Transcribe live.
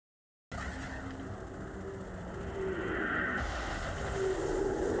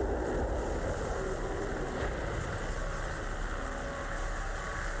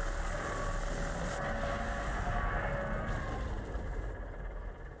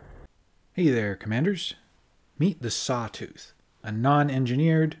Hey there, Commanders. Meet the Sawtooth, a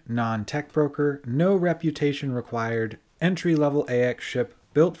non-engineered, non-tech broker, no reputation required, entry-level AX ship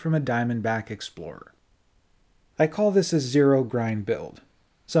built from a Diamondback Explorer. I call this a zero-grind build,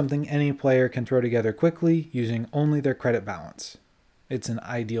 something any player can throw together quickly using only their credit balance. It's an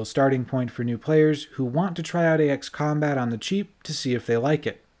ideal starting point for new players who want to try out AX combat on the cheap to see if they like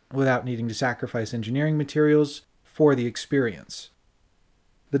it, without needing to sacrifice engineering materials for the experience.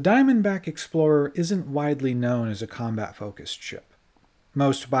 The Diamondback Explorer isn't widely known as a combat-focused ship.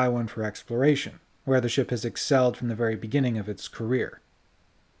 Most buy one for exploration, where the ship has excelled from the very beginning of its career.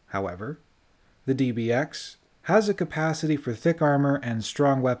 However, the DBX has a capacity for thick armor and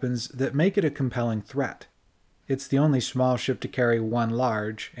strong weapons that make it a compelling threat. It's the only small ship to carry one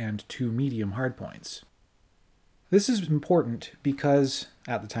large and two medium hardpoints. This is important because,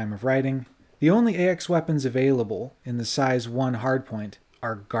 at the time of writing, the only AX weapons available in the size 1 hardpoint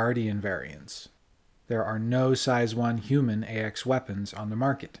are Guardian variants. There are no size 1 human AX weapons on the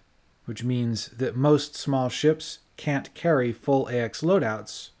market, which means that most small ships can't carry full AX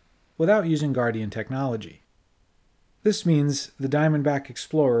loadouts without using Guardian technology. This means the Diamondback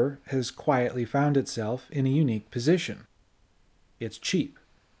Explorer has quietly found itself in a unique position. It's cheap,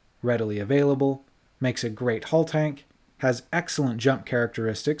 readily available, makes a great hull tank, has excellent jump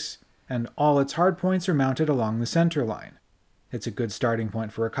characteristics, and all its hardpoints are mounted along the center line. It's a good starting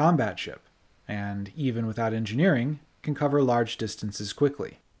point for a combat ship, and even without engineering, can cover large distances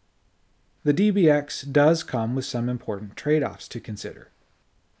quickly. The DBX does come with some important trade-offs to consider.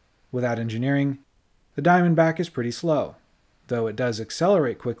 Without engineering, the Diamondback is pretty slow. Though it does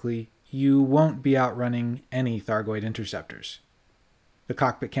accelerate quickly, you won't be outrunning any Thargoid interceptors. The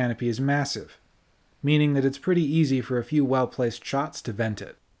cockpit canopy is massive, meaning that it's pretty easy for a few well-placed shots to vent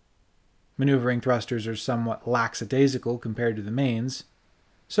it. Maneuvering thrusters are somewhat lackadaisical compared to the mains,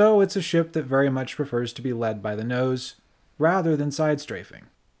 so it's a ship that very much prefers to be led by the nose, rather than side-strafing.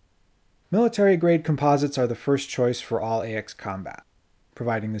 Military-grade composites are the first choice for all AX combat,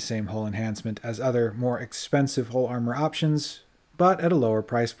 providing the same hull enhancement as other, more expensive hull armor options, but at a lower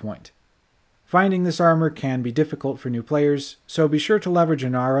price point. Finding this armor can be difficult for new players, so be sure to leverage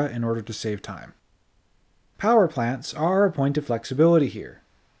Inara in order to save time. Power plants are a point of flexibility here,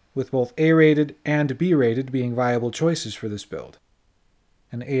 with both A-rated and B-rated being viable choices for this build.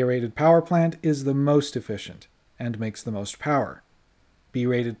 An A-rated power plant is the most efficient, and makes the most power.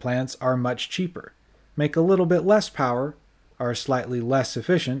 B-rated plants are much cheaper, make a little bit less power, are slightly less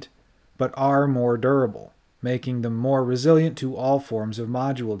efficient, but are more durable, making them more resilient to all forms of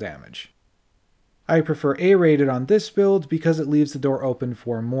module damage. I prefer A-rated on this build because it leaves the door open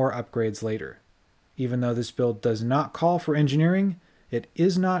for more upgrades later. Even though this build does not call for engineering, it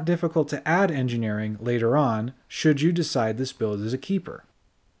is not difficult to add engineering later on should you decide this build is a keeper.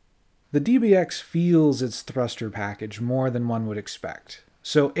 The DBX feels its thruster package more than one would expect,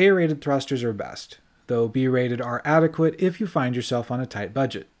 so A-rated thrusters are best, though B-rated are adequate if you find yourself on a tight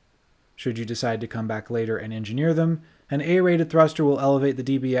budget. Should you decide to come back later and engineer them, an A-rated thruster will elevate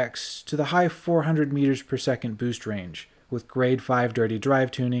the DBX to the high 400 meters per second boost range, with grade 5 dirty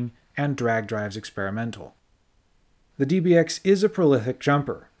drive tuning and drag drives experimental. The DBX is a prolific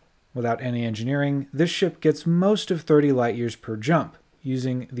jumper. Without any engineering, this ship gets most of 30 light years per jump,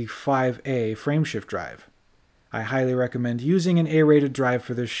 using the 5A frameshift drive. I highly recommend using an A-rated drive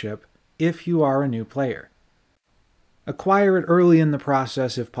for this ship if you are a new player. Acquire it early in the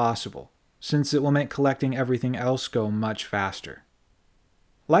process if possible, since it will make collecting everything else go much faster.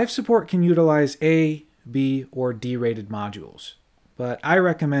 Life support can utilize A, B, or D-rated modules, but I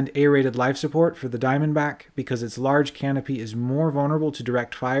recommend A-rated life support for the Diamondback because its large canopy is more vulnerable to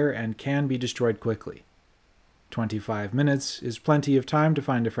direct fire and can be destroyed quickly. 25 minutes is plenty of time to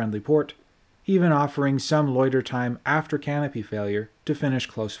find a friendly port, even offering some loiter time after canopy failure to finish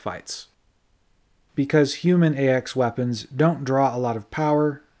close fights. Because human AX weapons don't draw a lot of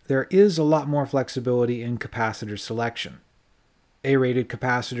power, there is a lot more flexibility in capacitor selection. A-rated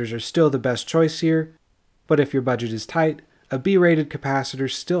capacitors are still the best choice here, but if your budget is tight, a B-rated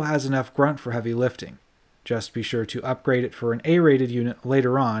capacitor still has enough grunt for heavy lifting. Just be sure to upgrade it for an A-rated unit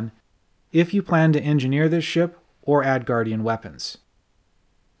later on if you plan to engineer this ship or add Guardian weapons.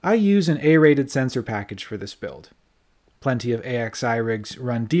 I use an A-rated sensor package for this build. Plenty of AXI rigs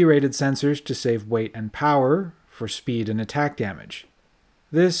run D-rated sensors to save weight and power for speed and attack damage.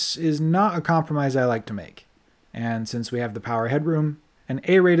 This is not a compromise I like to make, and since we have the power headroom, an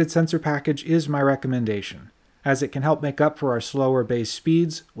A-rated sensor package is my recommendation, as it can help make up for our slower base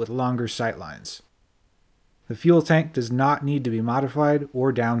speeds with longer sightlines. The fuel tank does not need to be modified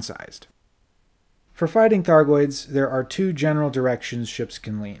or downsized. For fighting Thargoids, there are two general directions ships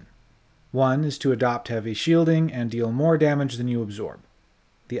can lean. One is to adopt heavy shielding and deal more damage than you absorb.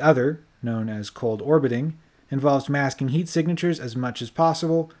 The other, known as cold orbiting, involves masking heat signatures as much as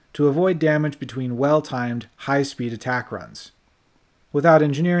possible to avoid damage between well-timed, high-speed attack runs. Without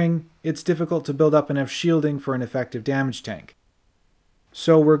engineering, it's difficult to build up enough shielding for an effective damage tank.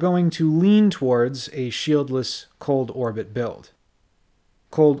 So we're going to lean towards a shieldless cold orbit build.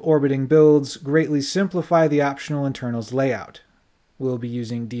 Cold orbiting builds greatly simplify the optional internals layout. We'll be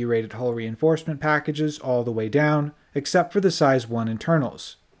using D-rated hull reinforcement packages all the way down, except for the size 1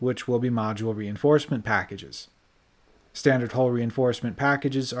 internals, which will be module reinforcement packages. Standard hull reinforcement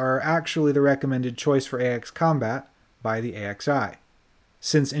packages are actually the recommended choice for AX combat by the AXI,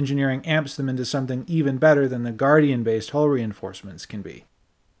 since engineering amps them into something even better than the Guardian-based hull reinforcements can be.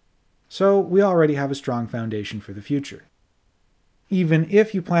 So we already have a strong foundation for the future. Even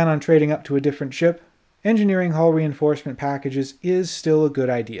if you plan on trading up to a different ship, engineering hull reinforcement packages is still a good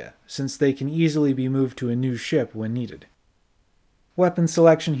idea, since they can easily be moved to a new ship when needed. Weapon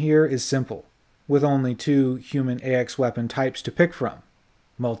selection here is simple, with only 2 human AX weapon types to pick from,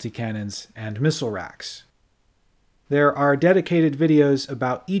 multi-cannons and missile racks. There are dedicated videos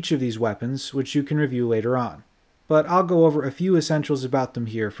about each of these weapons which you can review later on, but I'll go over a few essentials about them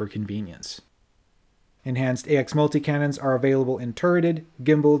here for convenience. Enhanced AX multi-cannons are available in turreted,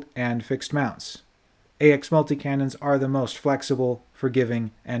 gimbaled, and fixed mounts. AX multi-cannons are the most flexible,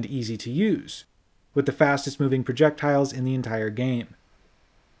 forgiving, and easy to use, with the fastest moving projectiles in the entire game.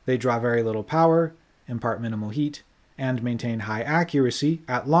 They draw very little power, impart minimal heat, and maintain high accuracy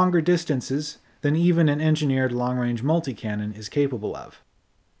at longer distances than even an engineered long-range multi-cannon is capable of.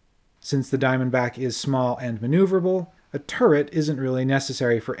 Since the Diamondback is small and maneuverable, a turret isn't really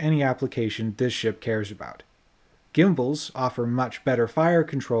necessary for any application this ship cares about. Gimbals offer much better fire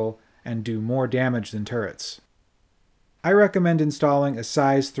control and do more damage than turrets. I recommend installing a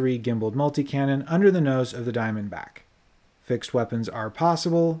size 3 gimbaled multi-cannon under the nose of the Diamondback. Fixed weapons are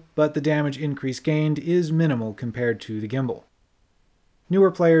possible, but the damage increase gained is minimal compared to the gimbal.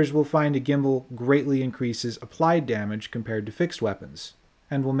 Newer players will find a gimbal greatly increases applied damage compared to fixed weapons,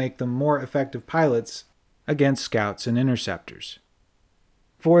 and will make them more effective pilots against scouts and interceptors.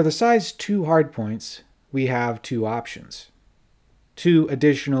 For the size 2 hardpoints, we have 2 options. 2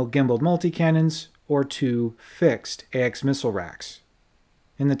 additional gimbaled multi-cannons, or 2 fixed AX missile racks.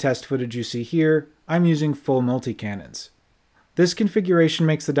 In the test footage you see here, I'm using full multi-cannons. This configuration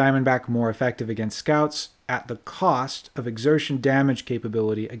makes the Diamondback more effective against scouts at the cost of exertion damage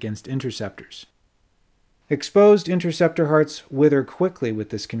capability against interceptors. Exposed interceptor hearts wither quickly with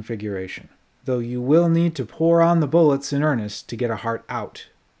this configuration, though you will need to pour on the bullets in earnest to get a heart out,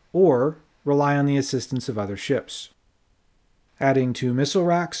 or rely on the assistance of other ships. Adding 2 missile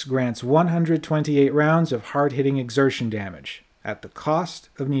racks grants 128 rounds of hard-hitting exertion damage, at the cost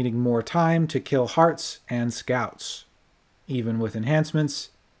of needing more time to kill hearts and scouts. Even with enhancements,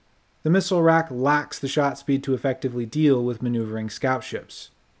 the missile rack lacks the shot speed to effectively deal with maneuvering scout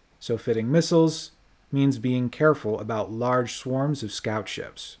ships, so fitting missiles means being careful about large swarms of scout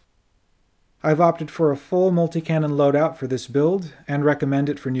ships. I've opted for a full multi-cannon loadout for this build, and recommend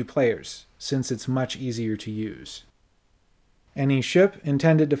it for new players, since it's much easier to use. Any ship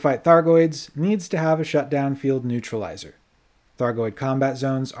intended to fight Thargoids needs to have a shutdown field neutralizer. Thargoid combat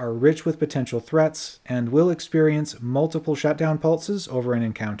zones are rich with potential threats, and will experience multiple shutdown pulses over an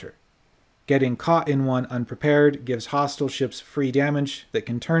encounter. Getting caught in one unprepared gives hostile ships free damage that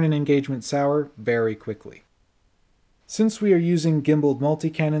can turn an engagement sour very quickly. Since we are using gimbaled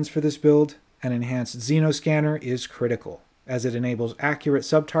multi-cannons for this build, an enhanced Xenoscanner is critical, as it enables accurate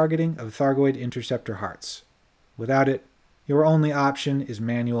sub-targeting of Thargoid interceptor hearts. Without it, your only option is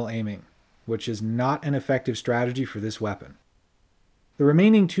manual aiming, which is not an effective strategy for this weapon. The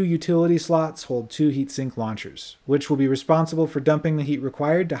remaining 2 utility slots hold 2 heatsink launchers, which will be responsible for dumping the heat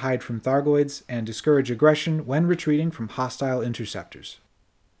required to hide from Thargoids and discourage aggression when retreating from hostile interceptors.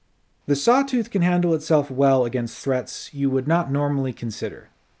 The Sawtooth can handle itself well against threats you would not normally consider.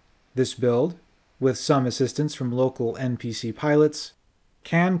 This build, with some assistance from local NPC pilots,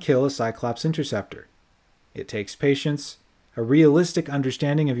 can kill a Cyclops interceptor. It takes patience, a realistic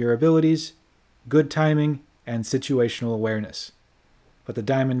understanding of your abilities, good timing, and situational awareness. But the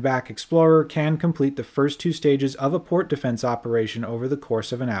Diamondback Explorer can complete the first 2 stages of a port defense operation over the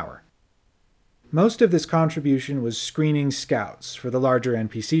course of an hour. Most of this contribution was screening scouts for the larger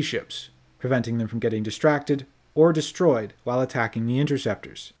NPC ships, preventing them from getting distracted or destroyed while attacking the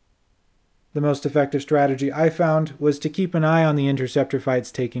interceptors. The most effective strategy I found was to keep an eye on the interceptor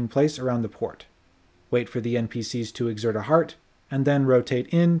fights taking place around the port. Wait for the NPCs to exert a heart, and then rotate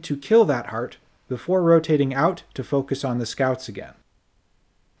in to kill that heart before rotating out to focus on the scouts again.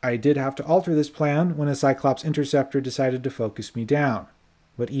 I did have to alter this plan when a Cyclops interceptor decided to focus me down,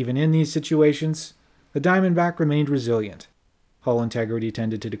 but even in these situations, the Diamondback remained resilient. Hull integrity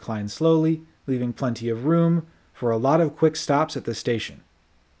tended to decline slowly, leaving plenty of room for a lot of quick stops at the station.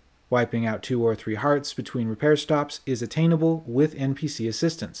 Wiping out 2 or 3 hearts between repair stops is attainable with NPC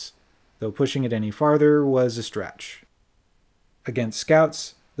assistance, though pushing it any farther was a stretch. Against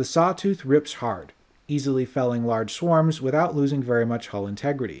scouts, the Sawtooth rips hard, easily felling large swarms without losing very much hull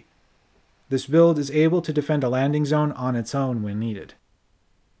integrity. This build is able to defend a landing zone on its own when needed.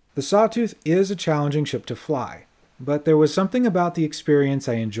 The Sawtooth is a challenging ship to fly, but there was something about the experience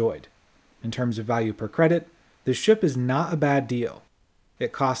I enjoyed. In terms of value per credit, this ship is not a bad deal.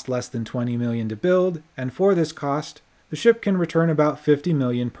 It cost less than $20 million to build, and for this cost, the ship can return about $50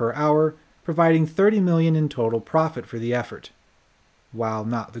 million per hour, providing $30 million in total profit for the effort. While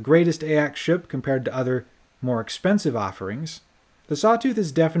not the greatest AX ship compared to other, more expensive offerings, the Sawtooth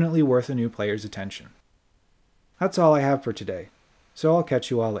is definitely worth a new player's attention. That's all I have for today, so I'll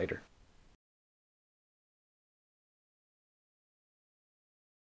catch you all later.